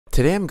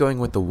Today I'm going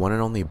with the one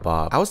and only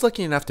Bob. I was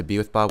lucky enough to be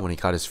with Bob when he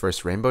caught his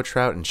first rainbow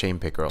trout and chain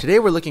pickerel. Today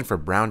we're looking for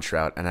brown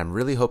trout and I'm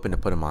really hoping to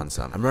put him on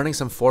some. I'm running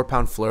some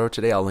 4-pound fluoro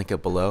today, I'll link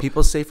it below.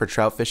 People say for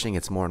trout fishing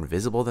it's more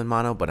invisible than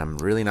mono, but I'm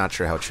really not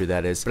sure how true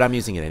that is, but I'm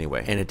using it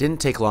anyway. And it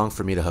didn't take long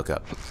for me to hook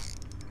up.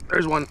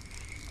 There's one.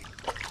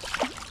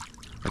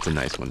 That's a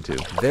nice one too.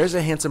 There's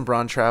a handsome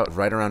brown trout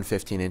right around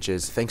 15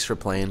 inches. Thanks for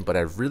playing, but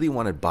I really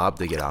wanted Bob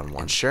to get on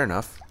one. And sure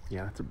enough,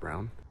 Yeah, that's a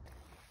brown.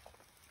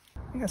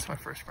 I think that's my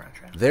first brown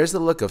trout. there's the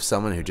look of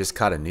someone who just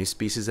caught a new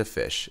species of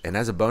fish. And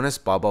as a bonus,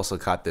 Bob also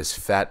caught this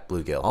fat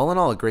bluegill. All in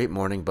all, a great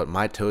morning, but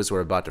my toes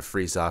were about to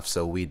freeze off,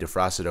 so we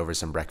defrosted over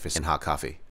some breakfast and hot coffee.